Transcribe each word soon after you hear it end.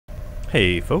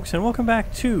Hey folks, and welcome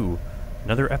back to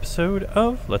another episode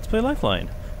of Let's Play Lifeline.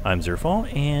 I'm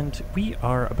Zerfall, and we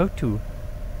are about to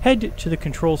head to the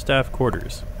control staff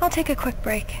quarters. I'll take a quick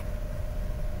break.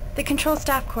 The control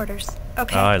staff quarters.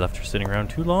 Okay. I left her sitting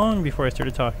around too long before I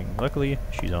started talking. Luckily,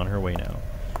 she's on her way now.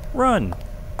 Run!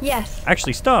 Yes.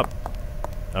 Actually, stop!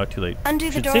 Oh, too late. Undo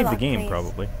the Should door save lock, the game, please.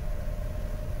 probably.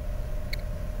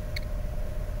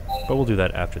 But we'll do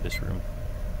that after this room.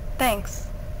 Thanks.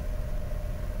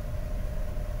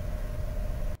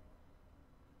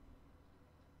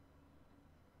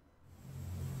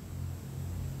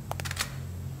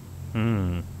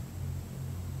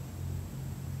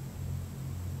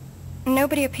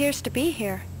 Nobody appears to be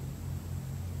here.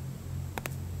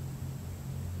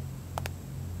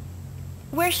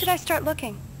 Where should I start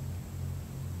looking?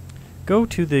 Go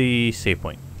to the save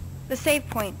point. The save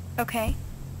point, okay.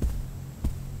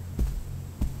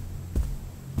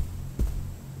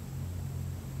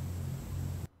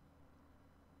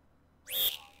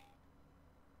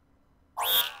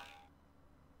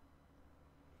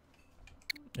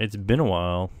 It's been a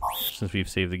while since we've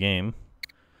saved the game.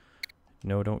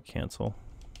 No, don't cancel.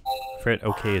 Fret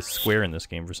OK is square in this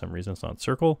game for some reason. It's not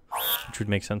circle, which would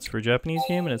make sense for a Japanese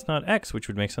game, and it's not X, which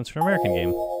would make sense for an American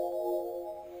game.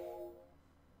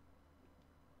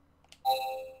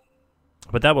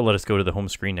 But that will let us go to the home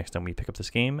screen next time we pick up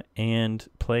this game and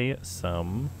play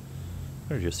some...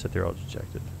 Or just sit there all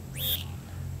dejected.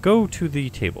 Go to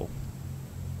the table.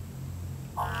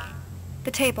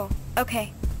 The table,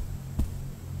 okay.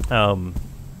 It'll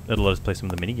let us play some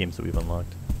of the mini games that we've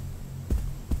unlocked.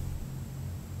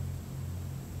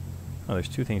 Oh, there's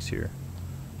two things here.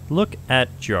 Look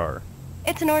at jar.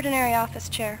 It's an ordinary office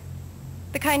chair.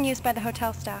 The kind used by the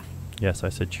hotel staff. Yes, I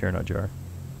said chair, not jar.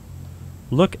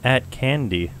 Look at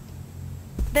candy.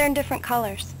 They're in different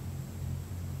colors.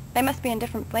 They must be in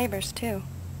different flavors, too.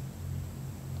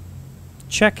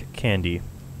 Check candy.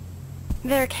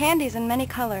 There are candies in many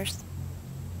colors.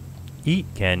 Eat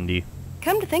candy.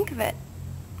 Come to think of it,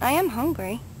 I am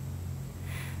hungry.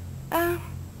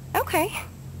 Okay.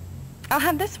 I'll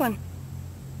have this one.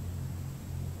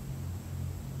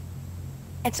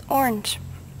 It's orange.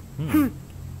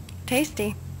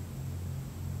 Tasty.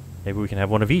 Maybe we can have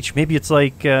one of each. Maybe it's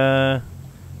like,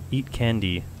 eat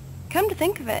candy. Come to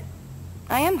think of it,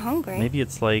 I am hungry. Maybe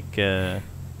it's like,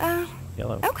 yellow.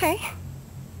 Okay.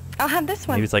 I'll have this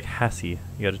one. Maybe it's like Hassie.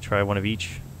 You gotta try one of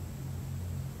each.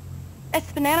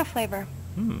 It's banana flavor.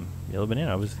 Yellow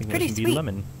banana. I was thinking Pretty it was gonna be sweet.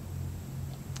 lemon.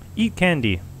 Eat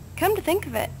candy. Come to think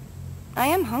of it, I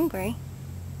am hungry.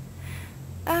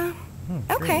 Okay.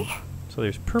 Green. So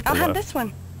there's purple I'll have left. this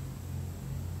one.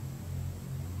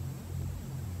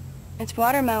 It's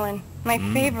watermelon, my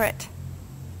favorite.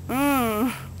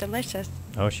 Delicious.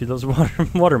 Oh, she loves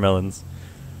watermelons.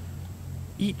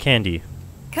 Eat candy.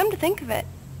 Come to think of it,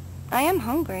 I am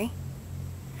hungry.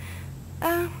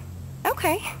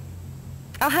 Okay.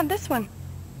 I'll have this one.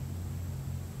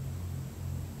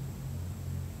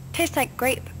 Tastes like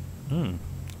grape.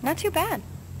 Not too bad.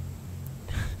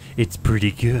 It's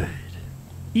pretty good.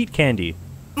 Eat candy.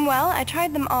 Well, I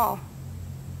tried them all.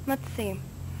 Let's see.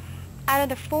 Out of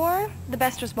the 4, the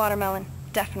best was watermelon.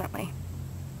 Definitely.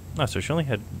 Oh, so she only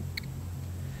had...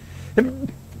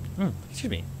 excuse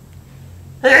me.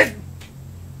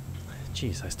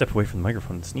 Jeez, I stepped away from the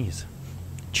microphone and sneeze.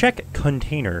 Check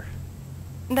container.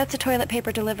 That's a toilet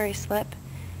paper delivery slip.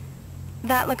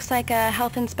 That looks like a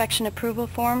health inspection approval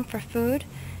form for food.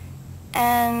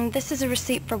 And this is a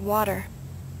receipt for water.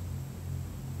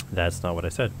 That's not what I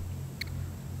said.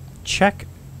 Check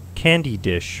candy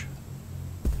dish.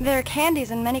 There are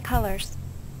candies in many colors.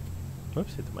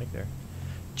 Whoops, hit the mic there.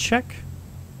 Check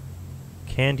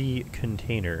candy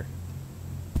container.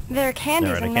 There are candies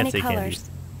Alright, I in can't many say colors. candies.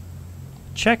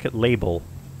 Check label.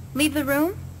 Leave the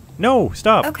room? No,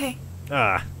 stop. Okay.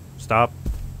 Ah, stop.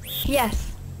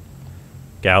 Yes.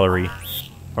 Gallery.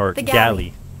 Or The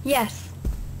galley. Yes.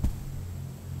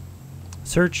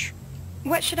 Search.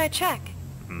 What should I check?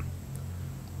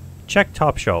 Check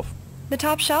top shelf. The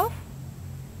top shelf?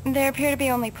 There appear to be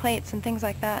only plates and things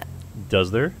like that.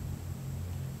 Does there?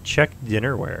 Check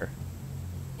dinnerware.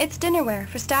 It's dinnerware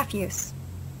for staff use.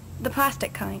 The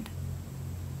plastic kind.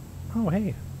 Oh,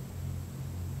 hey.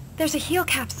 There's a heal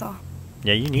capsule.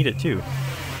 Yeah, you need it too.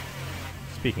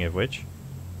 Speaking of which.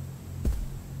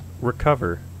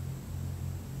 Recover.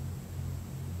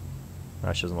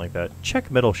 Ah, she doesn't like that. Check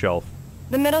middle shelf.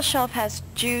 The middle shelf has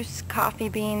juice, coffee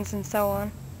beans, and so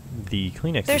on. The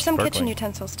Kleenex There's is some sparkling. kitchen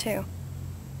utensils too.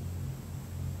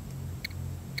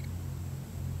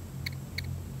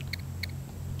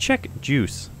 Check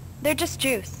juice. They're just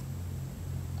juice.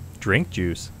 Drink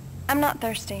juice. I'm not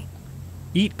thirsty.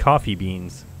 Eat coffee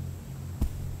beans.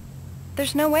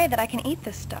 There's no way that I can eat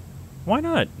this stuff. Why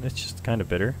not? It's just kind of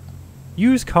bitter.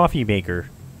 Use coffee maker.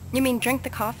 You mean drink the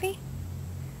coffee?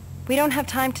 We don't have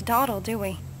time to dawdle, do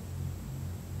we?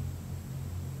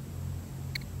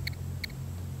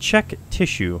 Check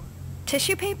tissue.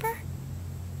 Tissue paper?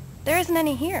 There isn't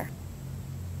any here.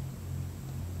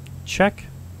 Check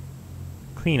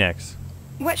Kleenex.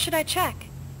 What should I check?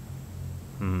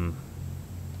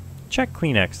 Check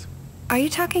Kleenex. Are you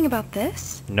talking about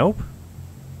this? Nope.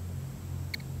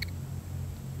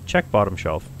 Check bottom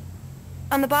shelf.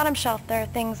 On the bottom shelf, there are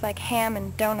things like ham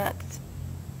and donuts.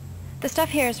 The stuff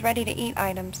here is ready-to-eat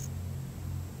items.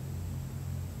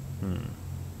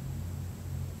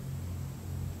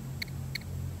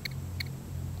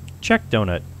 Check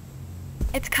donut.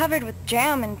 It's covered with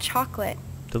jam and chocolate.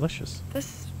 Delicious.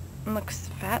 This looks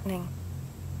fattening.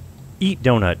 Eat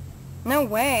donut. No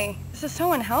way. This is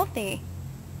so unhealthy.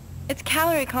 Its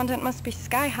calorie content must be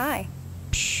sky high.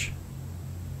 Psh.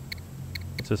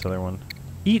 What's this other one?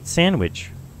 Eat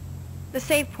sandwich. The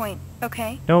save point,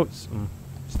 okay? No,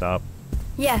 stop.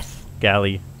 Yes.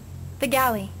 Galley. The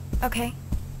galley, okay.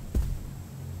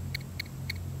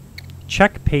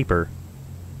 Check paper.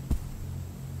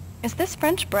 Is this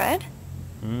French bread?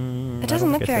 I It don't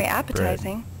doesn't look think very that's bread.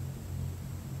 appetizing.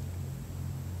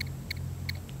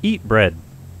 Eat bread.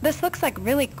 This looks like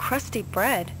really crusty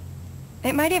bread.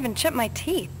 It might even chip my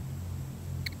teeth.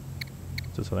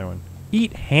 What's this other one?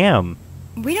 Eat ham.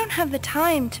 We don't have the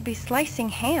time to be slicing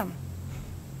ham.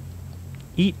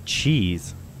 Eat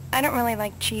cheese. I don't really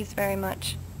like cheese very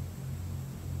much.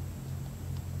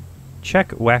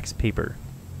 Check wax paper.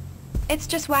 It's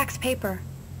just wax paper.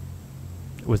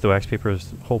 Was the wax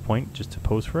paper's whole point just to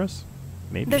pose for us?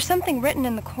 Maybe. There's something written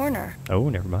in the corner. Oh,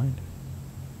 never mind.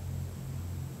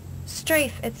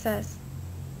 Strafe, it says.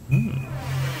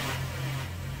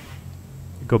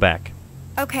 Go back.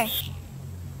 Okay.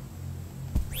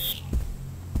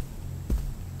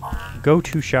 Go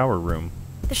to shower room.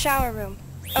 The shower room.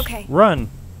 Okay. Run.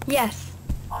 Yes.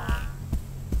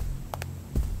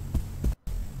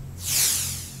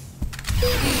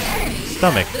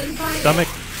 Stomach. Stomach.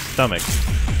 Stomach.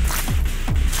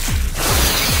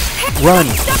 Run.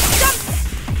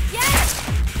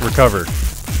 Yes. Recover.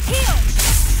 Heal.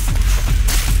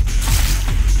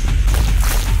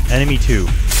 Enemy 2.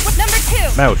 Number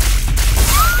 2. Mouth.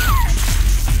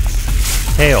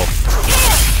 Tail.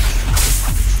 Tail.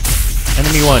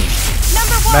 Enemy 1.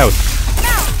 Number 1. Mouth.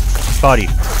 Mouth. Body.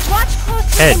 Watch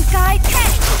closely Head. and guide.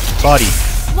 Head. Body.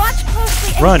 Watch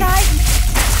closely and Run. guide.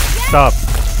 Yes. Stop.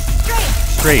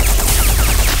 Straight. Straight.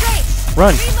 Straight.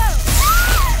 Run. Reload.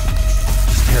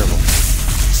 Terrible.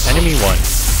 Enemy 1.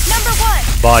 Number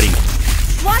 1. Body.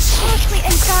 Watch closely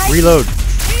and guide. Reload.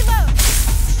 Reload.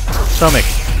 Stomach.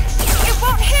 It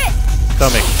won't hit.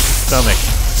 Stomach. Stomach.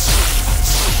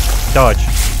 Dodge.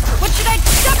 What should I do?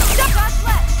 Stop. Dodge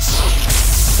left.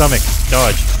 Stomach.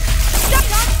 Dodge. Stop.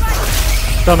 Dodge right.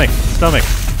 Stomach. Stomach.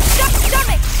 Stop.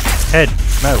 Stomach. Head.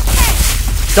 Mouth.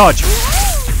 Head. Dodge. Woo.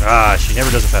 Ah, she never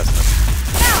does it fast enough.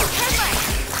 Mouth. Head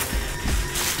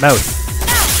left. Mouth.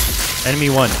 Mouth. Enemy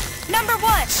 1. Number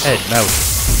 1. Head. Mouth.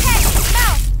 Head.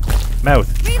 Mouth. Mouth.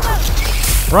 Reload.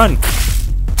 Run.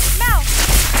 Mouth.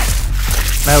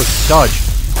 Mouth. Dodge.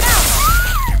 Mouth.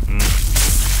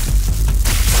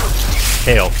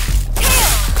 Tail.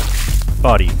 Tail.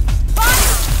 Body. Body.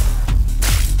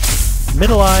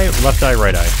 Middle eye. Left eye.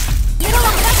 Right eye. Middle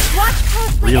of left. Watch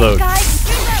closely Reload. and guide.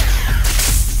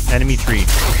 Reload. Enemy 3.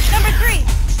 Number 3.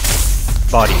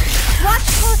 Body. Watch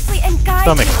closely and guide.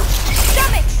 Stomach.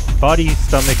 Stomach. Body.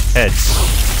 Stomach. Head.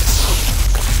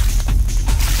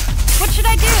 What should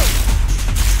I do?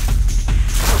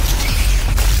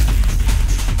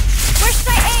 Where should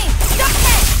I aim? Duck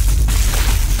head.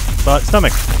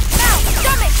 Stomach. Mouth.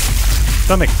 Stomach.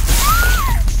 Stomach.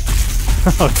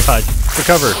 Oh god.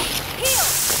 Recover. Heel.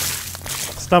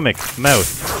 Stomach. Mouth.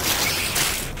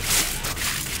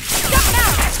 Duck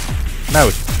mouth.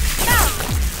 Mouth.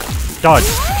 Mouth. Dodge.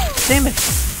 Damn it.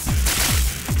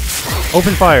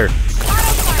 Open fire.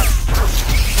 Auto fire.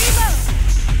 Reload.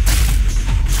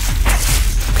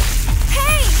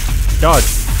 Hey. Dodge.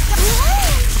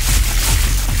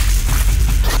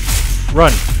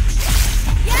 Run.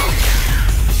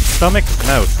 Yes. Stomach.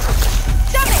 Mouth.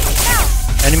 Stomach.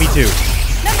 Mouth. Enemy 2.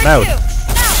 Number Mouth. 2.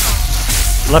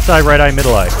 Mouth. Left eye. Right eye.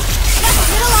 Middle eye. Middle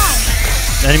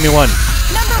eye. Enemy 1.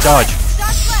 Number 1. Dodge.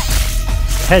 Dodge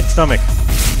left. Head. Stomach.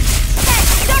 Head.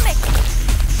 Stomach.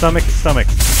 Stomach. Stomach.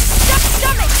 Duck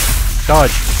stomach.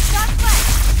 Dodge. Dodge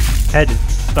left. Head.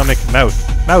 Stomach. Mouth.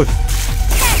 Mouth.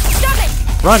 Head. Stomach.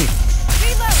 Run.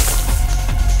 Reload.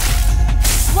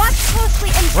 Watch closely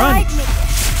and Run. guide me.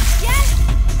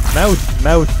 Mouth,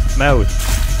 mouth, mouth.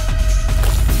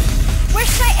 Where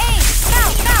should I aim?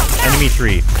 Mouth, mouth, mouth. Enemy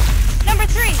 3. Number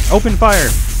 3. Open fire.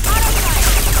 Auto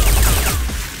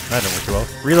fire. That didn't work too well.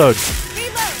 Reload.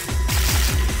 Reload.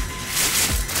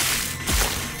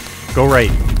 Go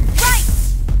right. Right.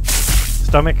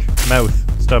 Stomach, mouth,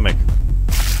 stomach.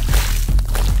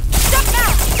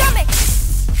 Mouth, stomach.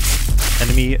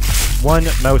 Enemy 1,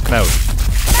 mouth, mouth.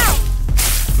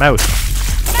 Mouth. Mouth.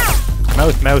 Mouth.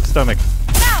 Mouth, mouth, stomach. Mouth.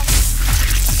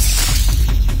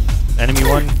 Enemy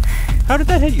 1. How did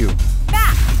that hit you?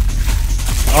 Back.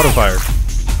 Auto fire.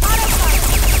 Auto fire.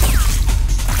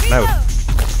 Mouth. Reload.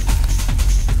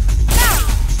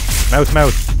 Mouth. Mouth,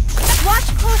 mouth. Watch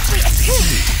closely.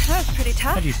 That was pretty I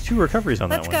tough. had used 2 recoveries on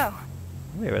Let's that one.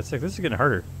 go. Wait, that's sick. This is getting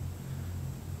harder.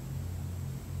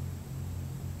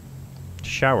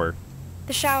 Shower.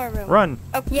 The shower room. Run.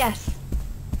 Oh, yes.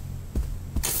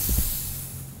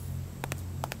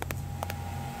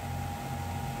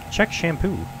 Check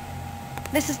shampoo.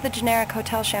 This is the generic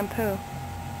hotel shampoo.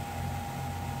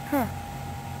 Huh.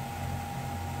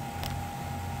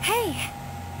 Hey!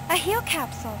 A heal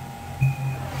capsule.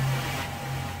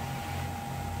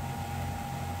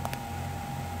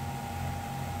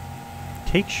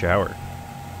 Take shower.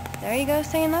 There you go,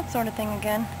 saying that sort of thing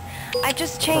again. I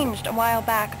just changed a while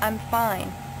back. I'm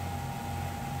fine.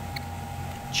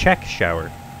 Check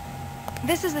shower.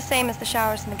 This is the same as the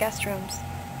showers in the guest rooms.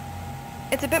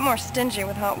 It's a bit more stingy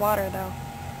with hot water, though.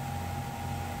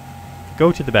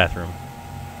 Go to the bathroom.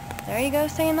 There you go,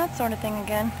 saying that sort of thing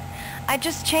again. I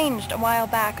just changed a while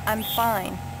back. I'm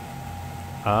fine.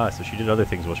 Ah, so she did other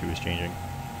things while she was changing.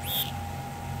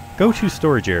 Go to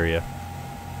storage area.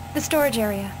 The storage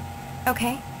area.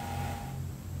 Okay.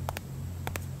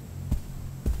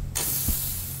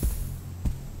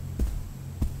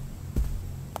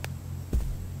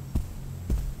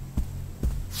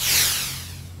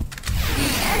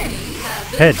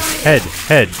 Head, head,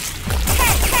 head. Head.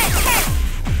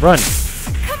 Run.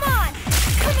 Come on.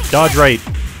 Coming. Dodge right.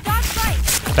 Dodge right.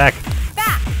 Back.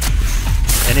 Back.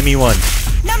 Enemy 1.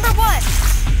 Number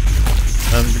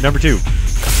 1. Number 2.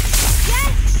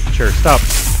 Yes. Sure, stop.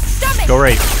 Stomach. Go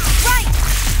right. Right.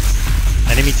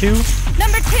 Enemy 2.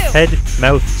 Number 2. Head,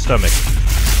 mouth, stomach.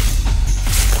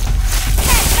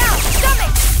 Head. Mouth.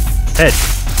 Stomach. Head.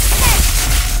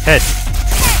 Head. Head.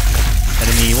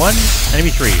 Enemy 1. Enemy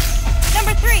 3.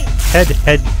 Number 3. Head,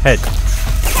 head, head. Head.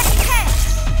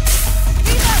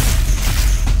 Reload.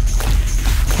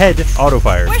 Head, auto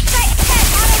fire. Where should I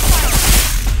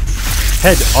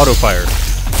Head, auto fire. Head. Auto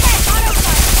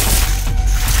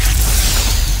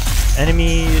fire.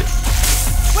 Enemy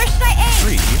Where should I aim?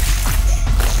 3.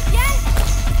 Yes.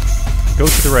 Go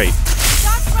to the right.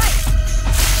 Dodge right.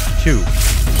 2.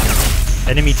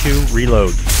 Enemy 2,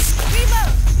 reload. Reload.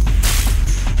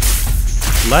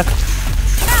 Left,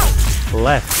 Out.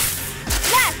 left.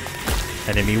 Left.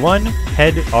 Enemy 1,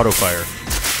 head, auto fire.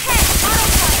 Head. Auto fire.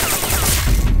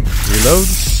 Reload.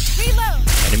 Reload.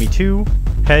 Enemy 2,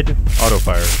 head, auto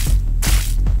fire.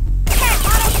 Head.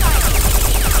 Auto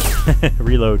fire.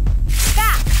 Reload.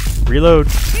 Back. Reload.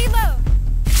 Reload.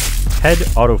 Head,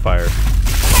 auto fire.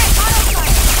 Head. Auto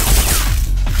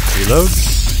fire. Reload.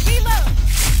 Reload.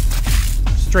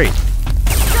 Straight.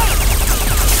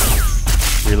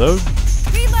 Straight. Reload.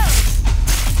 Reload.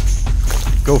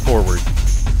 Go forward.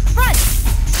 Front.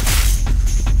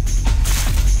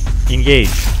 Engage.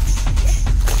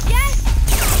 Yes.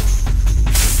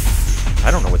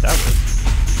 I don't know what that was.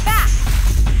 Back.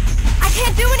 I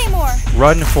can't do anymore.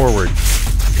 Run forward.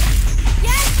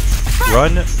 Yes. Front.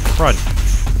 Run front.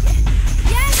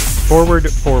 Yes.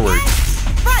 Forward, forward. Yes.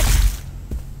 Front.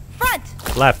 Front.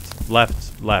 Left,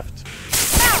 left, left.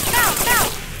 Mouth. Mouth.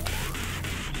 Mouth.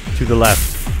 To the left.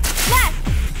 Left.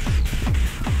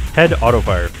 Head, auto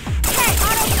fire. Head.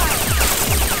 Auto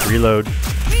fire. Reload. Reload.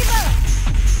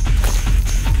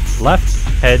 Left,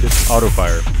 head, auto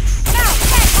fire. Mouth. Head.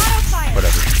 Auto fire.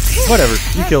 Whatever. Whatever. You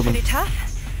That killed was him. pretty tough.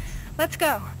 Let's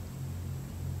go.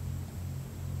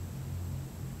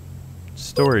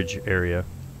 Storage area.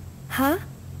 Huh?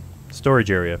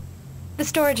 Storage area. The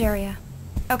storage area.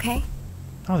 Okay.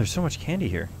 Oh, there's so much candy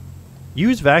here.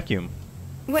 Use vacuum.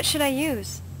 What should I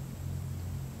use?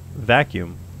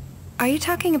 Vacuum. Are you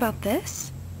talking about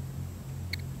this?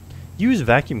 Use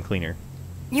vacuum cleaner.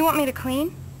 You want me to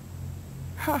clean?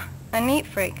 Huh. A neat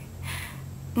freak.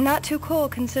 Not too cool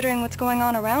considering what's going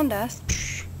on around us.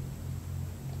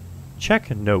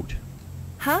 Check note.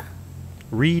 Huh?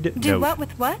 Read Do note. what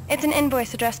with what? It's an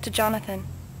invoice addressed to Jonathan.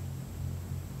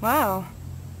 Wow.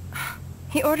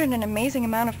 He ordered an amazing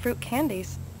amount of fruit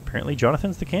candies. Apparently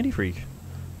Jonathan's the candy freak.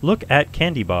 Look at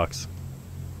candy box.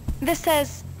 This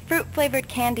says fruit-flavored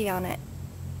candy on it.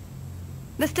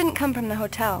 This didn't come from the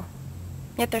hotel,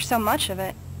 yet there's so much of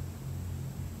it.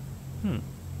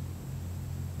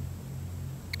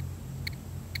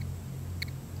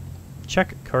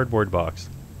 Check cardboard box.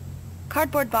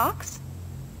 Cardboard box?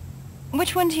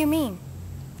 Which one do you mean?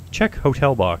 Check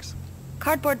hotel box.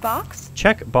 Cardboard box?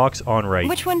 Check box on right.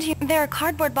 Which one do you... There are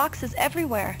cardboard boxes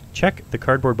everywhere. Check the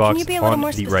cardboard box Can you be a little on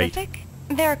more the right. specific?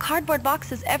 There are cardboard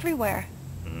boxes everywhere.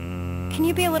 Can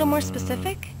you be a little more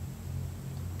specific?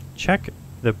 Check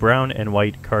the brown and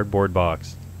white cardboard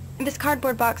box. This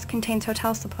cardboard box contains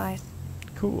hotel supplies.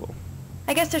 Cool.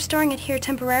 I guess they're storing it here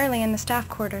temporarily in the staff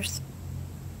quarters.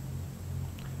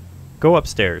 Go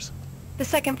upstairs. The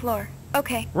second floor.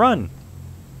 Okay. Run!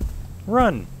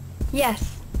 Run!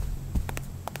 Yes.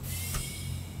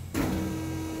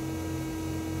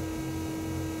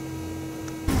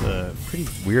 It's a pretty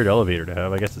weird elevator to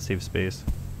have. I guess it saves space.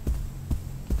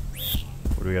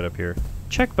 What do we got up here?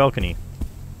 Check balcony.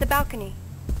 The balcony.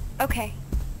 Okay.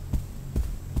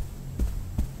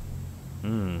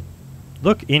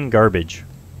 Look in garbage.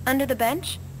 Under the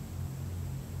bench?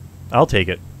 I'll take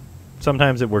it.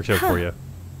 Sometimes it works out for you.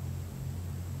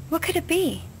 What could it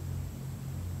be?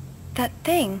 That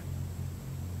thing.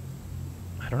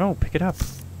 I don't know. Pick it up.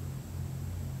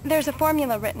 There's a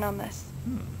formula written on this.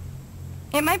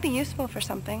 It might be useful for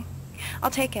something. I'll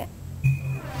take it.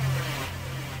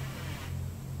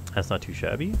 That's not too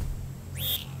shabby.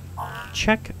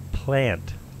 Check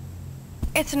plant.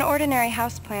 It's an ordinary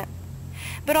house plant,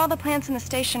 but all the plants in the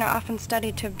station are often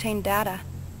studied to obtain data.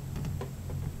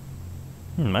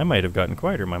 I might have gotten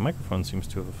quieter. My microphone seems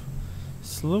to have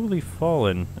slowly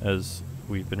fallen as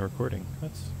we've been recording.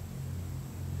 That's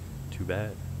too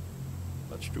bad.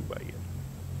 That's too bad.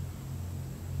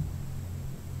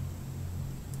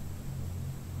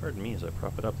 Pardon me as I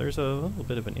prop it up. There's a little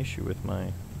bit of an issue with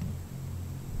my...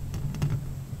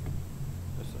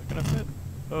 Is that gonna fit?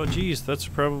 Oh geez, that's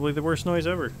probably the worst noise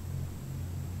ever.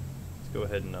 Let's go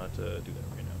ahead and not do that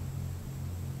right now.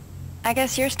 I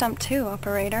guess you're stumped too,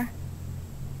 operator.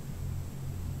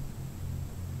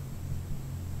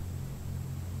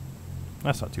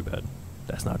 That's not too bad.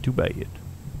 That's not too bad.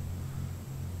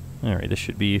 Alright, this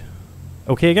should be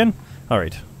okay again?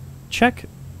 Alright. Check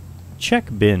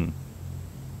bin.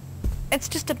 It's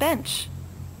just a bench.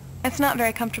 It's not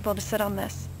very comfortable to sit on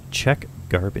this. Check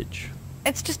garbage.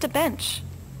 It's just a bench.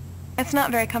 It's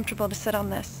not very comfortable to sit on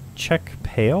this. Check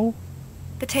pail?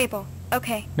 The table.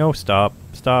 Okay. No, stop.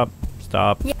 Stop.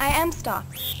 Stop. Yeah, I am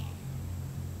stopped.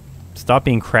 Stop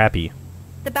being crappy.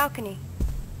 The balcony.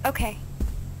 Okay.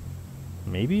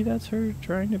 Maybe that's her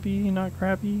trying to be not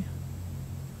crappy?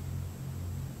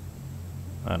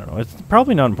 I don't know. It's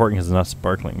probably not important because it's not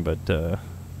sparkling, but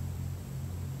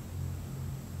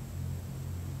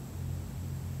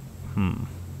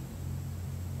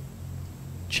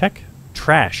Check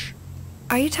trash.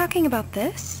 Are you talking about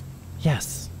this?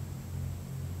 Yes.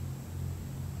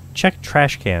 Check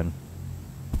trash can.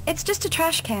 It's just a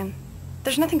trash can.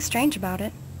 There's nothing strange about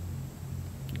it.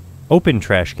 Open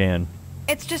trash can.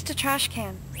 It's just a trash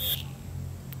can.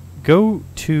 Go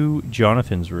to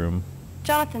Jonathan's room.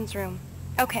 Jonathan's room.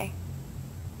 Okay.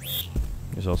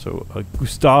 There's also a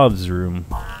Gustav's room.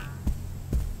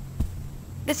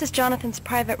 This is Jonathan's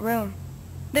private room.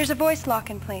 There's a voice lock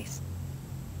in place.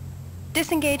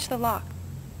 Disengage the lock.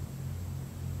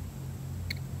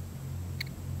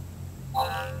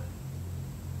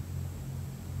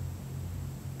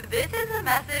 This is a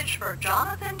message for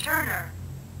Jonathan Turner.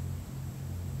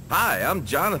 Hi, I'm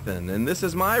Jonathan, and this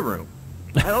is my room.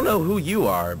 I don't know who you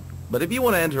are, but if you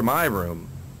want to enter my room,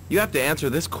 you have to answer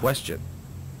this question.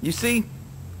 You see,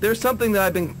 there's something that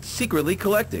I've been secretly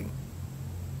collecting.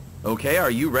 Okay,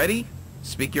 are you ready?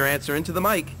 Speak your answer into the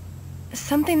mic.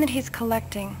 Something that he's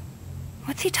collecting.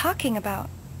 What's he talking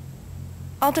about?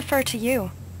 I'll defer to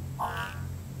you.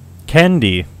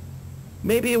 Candy.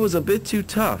 Maybe it was a bit too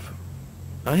tough.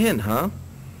 A hint, huh?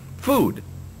 Food.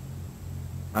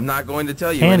 I'm not going to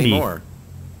tell you Candy. anymore.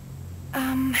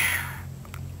 I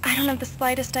don't have the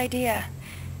slightest idea.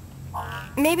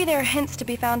 Maybe there are hints to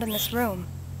be found in this room.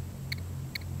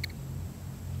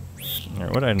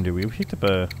 Alright, what item do we picked up?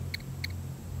 A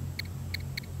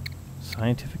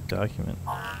scientific document.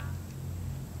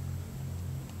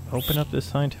 Open up this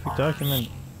scientific document.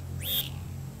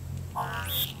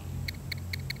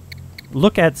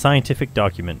 Look at scientific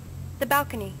document. The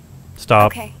balcony.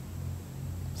 Stop. Okay.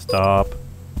 Stop.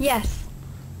 Yes.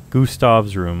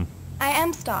 Gustav's room. I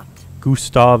am stopped.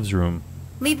 Gustav's room.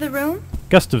 Leave the room?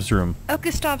 Gustav's room. Oh,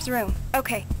 Gustav's room.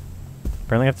 Okay.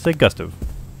 Apparently I have to say Gustav.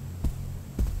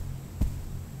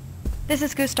 This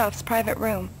is Gustav's private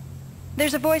room.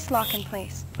 There's a voice lock in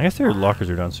place. I guess their lockers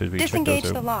are downstairs. We can check Disengage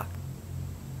those the out. lock.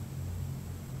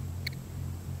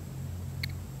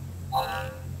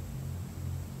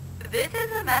 This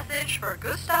is a message for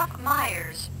Gustav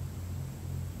Myers.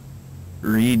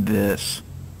 Read this.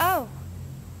 Oh.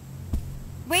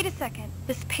 Wait a second.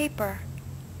 This paper.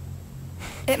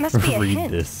 It must be a Read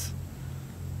hint. this.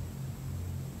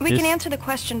 We This- can answer the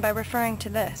question by referring to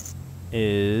this.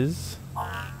 Is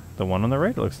the one on the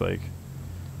right, it looks like.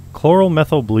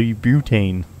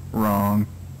 Chloromethylbutane. Wrong.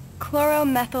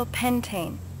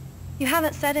 Chloromethylpentane. You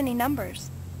haven't said any numbers.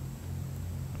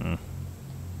 Hmm.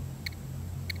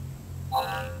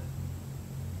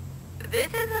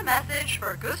 This is a message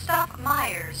for Gustav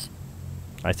Myers.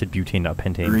 I said butane, not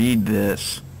pentane. Read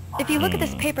this. If you look at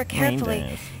this paper carefully,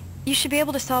 this. you should be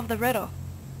able to solve the riddle.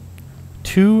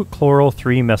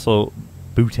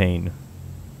 2-chloryl-3-methylbutane.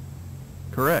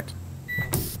 Correct.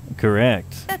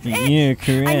 Correct. That's it. Yeah,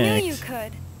 correct. I knew you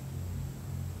could.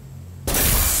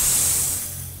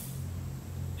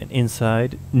 And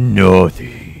inside,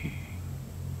 nothing.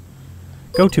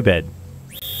 Go to bed.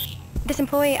 This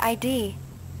employee ID.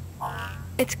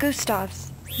 It's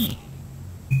Gustav's.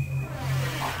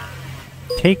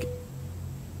 Take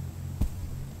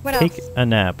What take else? a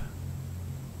nap.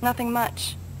 Nothing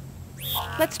much.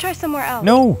 Let's try somewhere else.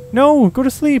 No, no, go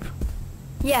to sleep.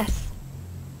 Yes.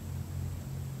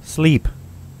 Sleep.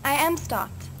 I am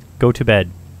stopped. Go to bed.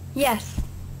 Yes.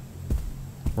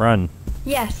 Run.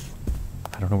 Yes.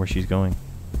 I don't know where she's going.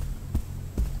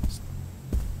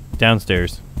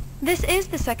 Downstairs. This is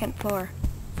the second floor.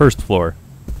 First floor.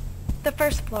 The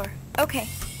first floor. Okay.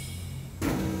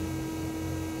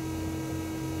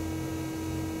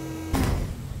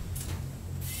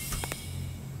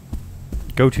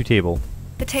 Go to table.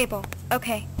 The table.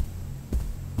 Okay.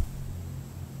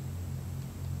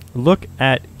 Look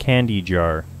at candy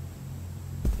jar.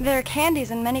 There are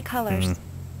candies in many colors. Mhm.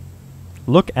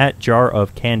 Look at jar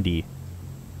of candy.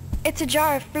 It's a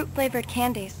jar of fruit-flavored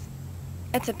candies.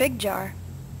 It's a big jar,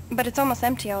 but it's almost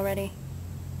empty already.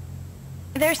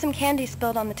 There's some candy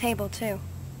spilled on the table, too.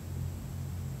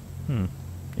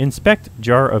 Inspect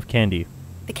jar of candy.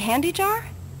 The candy jar?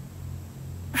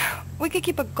 We could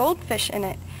keep a goldfish in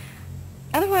it.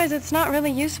 Otherwise, it's not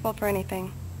really useful for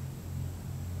anything.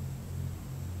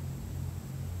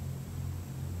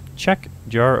 Check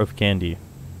jar of candy.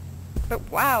 But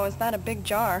wow, is that a big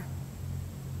jar?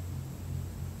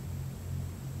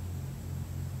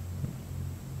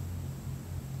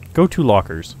 Go to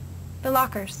lockers. The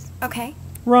lockers. Okay.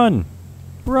 Run.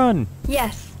 Run.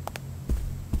 Yes.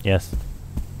 Yes.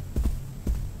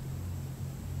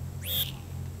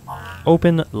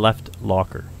 Open left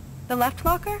locker. The left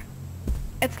locker?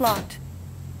 It's locked.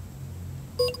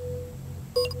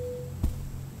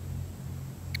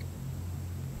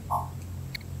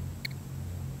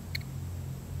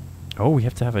 Oh, we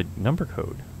have to have a number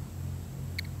code.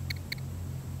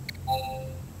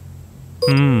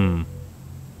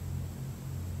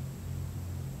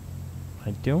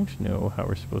 I don't know how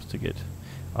we're supposed to get...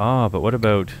 Ah, but what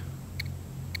about...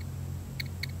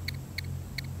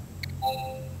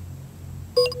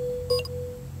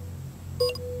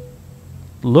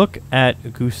 Look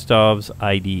at Gustav's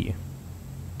ID.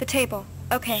 The table.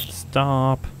 Okay.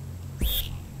 Stop.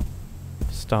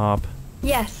 Stop.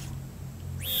 Yes.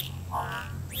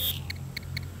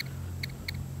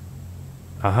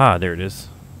 Aha, there it is.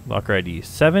 Locker ID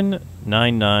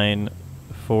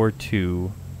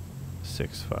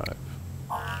 7994265.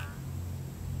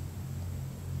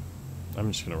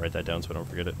 I'm just going to write that down so I don't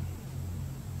forget it.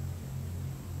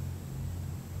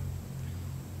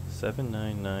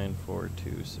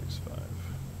 7994265.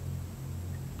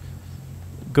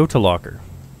 Go to locker.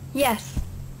 Yes.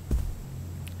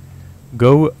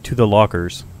 Go to the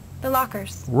lockers. The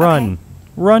lockers. Run. Okay.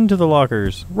 Run to the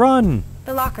lockers. Run.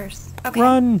 The lockers. Okay.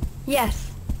 Run.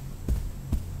 Yes.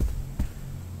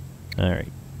 All right.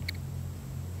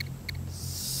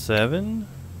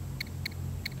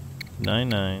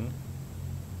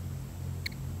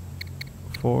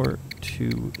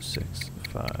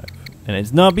 7994265. And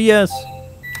it's not BS.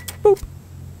 Boop.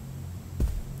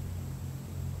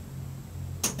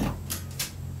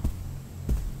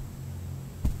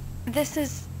 This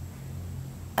is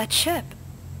a chip.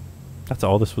 That's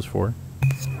all this was for.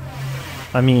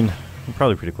 I mean, I'm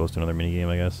probably pretty close to another minigame,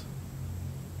 I guess.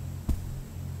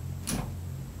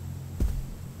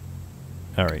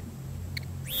 Alright.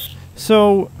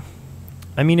 So,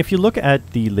 I mean, if you look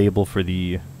at the label for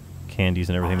the candies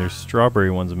and everything, there's strawberry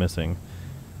ones missing.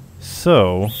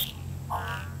 So,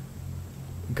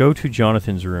 go to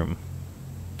Jonathan's room.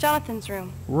 Jonathan's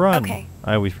room. Run. Okay.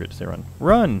 I always forget to say run.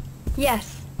 Run!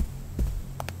 Yes.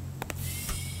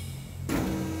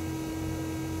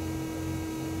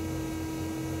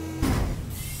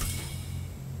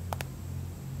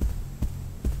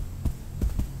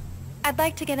 I'd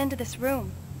like to get into this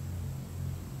room.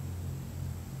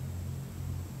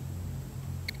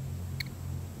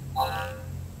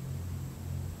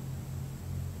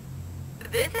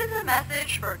 This is a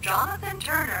message for Jonathan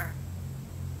Turner.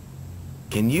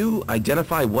 Can you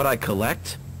identify what I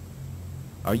collect?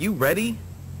 Are you ready?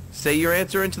 Say your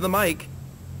answer into the mic.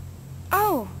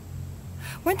 Oh,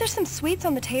 weren't there some sweets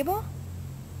on the table?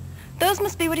 Those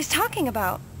must be what he's talking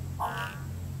about.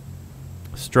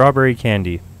 Strawberry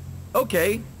candy.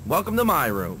 Okay, welcome to my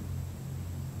room.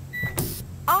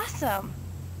 Awesome.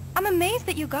 I'm amazed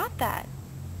that you got that.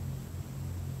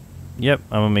 Yep,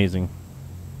 I'm amazing.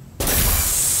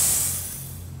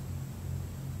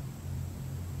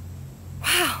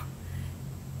 Wow.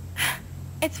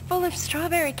 It's full of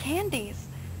strawberry candies.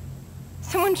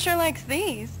 Someone sure likes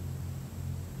these.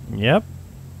 Yep.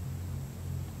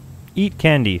 Eat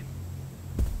candy.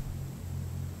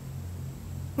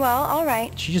 Well, all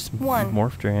right. She just One.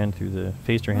 morphed her hand through the,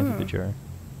 phased her hand through the jar.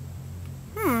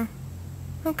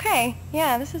 Okay.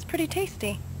 Yeah, this is pretty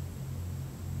tasty.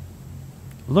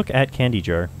 Look at candy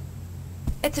jar.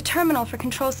 It's a terminal for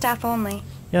control staff only.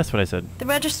 Yeah, that's what I said. The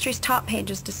registry's top page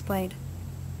is displayed.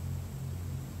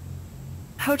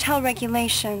 Hotel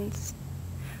regulations.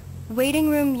 Waiting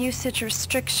room usage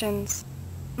restrictions.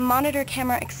 Monitor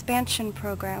camera expansion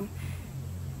program.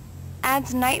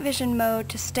 Adds night vision mode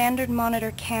to standard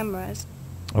monitor cameras.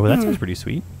 Oh, that sounds pretty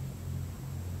sweet.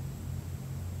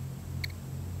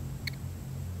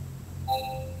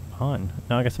 On.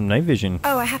 Now I got some night vision.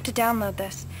 Oh, I have to download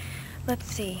this. Let's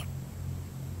see.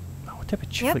 Oh, what type of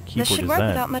chocolate this keyboard should is work that?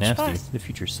 without much Nasty. fuss. The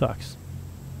future sucks.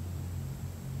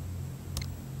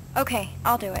 Okay,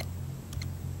 I'll do it.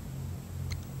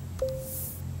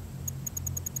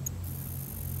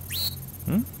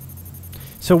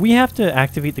 So we have to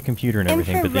activate the computer and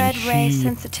everything, but then Infrared ray she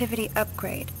sensitivity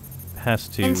upgrade. has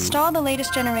to... Install the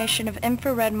latest generation of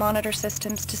infrared monitor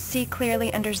systems to see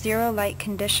clearly under zero light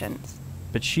conditions.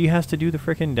 But she has to do the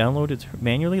frickin' download it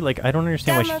manually? Like, I don't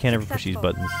understand why she Download can't ever push these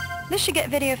successful. buttons. This should get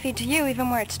video feed to you even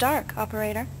where it's dark,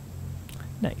 operator.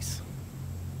 Nice.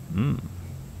 We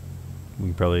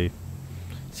can probably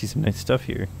see some nice stuff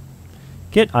here.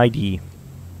 Get ID.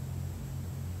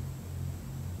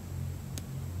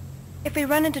 If we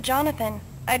run into Jonathan,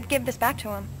 I'd give this back to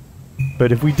him.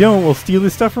 But if we don't, we'll steal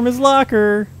his stuff from his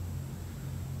locker.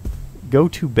 Go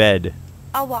to bed.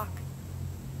 I'll walk.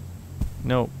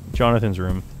 No, Jonathan's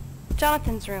room.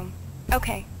 Jonathan's room.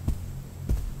 Okay.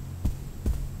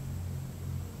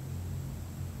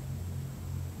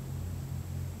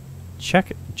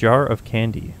 Check jar of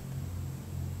candy.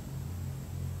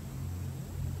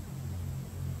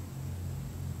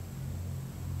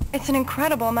 It's an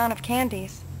incredible amount of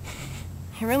candies.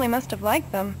 He really must have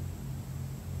liked them.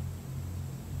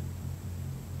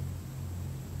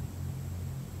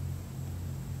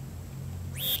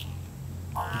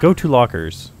 Go to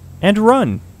lockers. And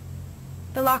run!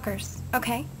 The lockers.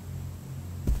 Okay.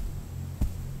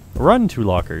 Run to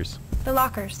lockers. The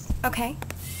lockers. Okay.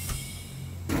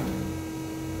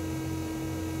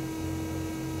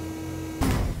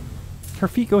 Her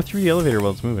feet go through the elevator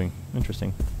while it's moving.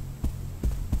 Interesting.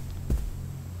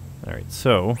 Alright,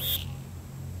 so...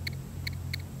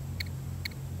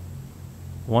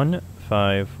 1,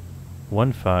 5,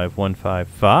 1, 5, 1, 5,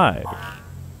 5.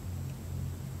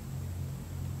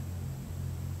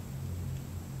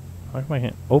 Why come I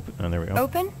can't open? Oh, there we go.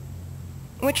 Open?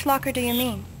 Which locker do you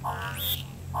mean?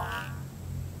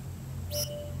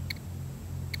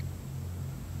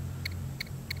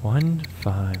 One,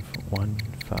 5, 1,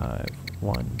 5,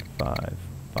 1, 5,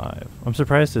 5. I'm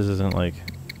surprised this isn't like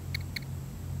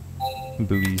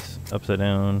boobies upside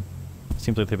down.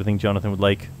 Seems like the type of thing Jonathan would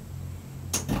like.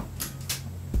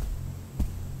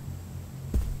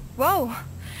 Whoa!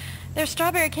 There's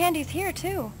strawberry candies here,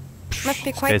 too. Must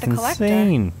be This quite guy's the collector.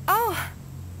 insane. Oh!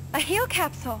 A heel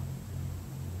capsule!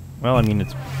 Well, I mean,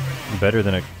 it's better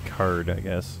than a card, I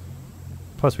guess.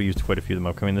 Plus, we used quite a few of them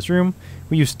upcoming in this room.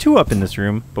 We used 2 up in this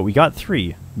room, but we got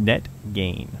 3. Net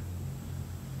gain.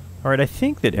 Alright, I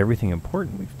think that everything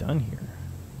important we've done here.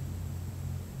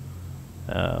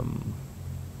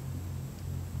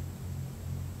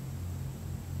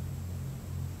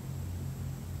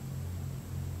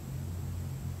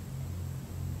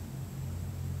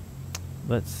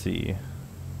 Let's see.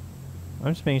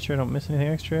 I'm just making sure I don't miss anything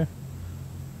extra.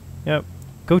 Yep.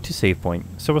 Go to save point.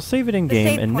 So we'll save it in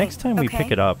game, and next time we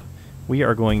pick it up, we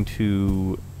are going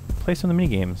to play some of the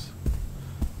mini games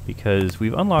because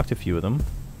we've unlocked a few of them,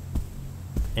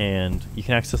 and you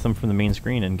can access them from the main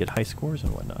screen and get high scores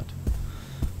and whatnot.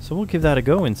 So we'll give that a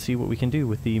go and see what we can do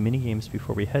with the mini games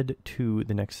before we head to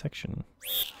the next section.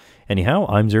 Anyhow,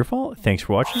 I'm Zerfall. Thanks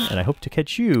for watching, and I hope to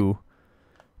catch you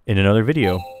in another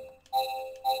video.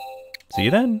 See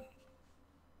you then.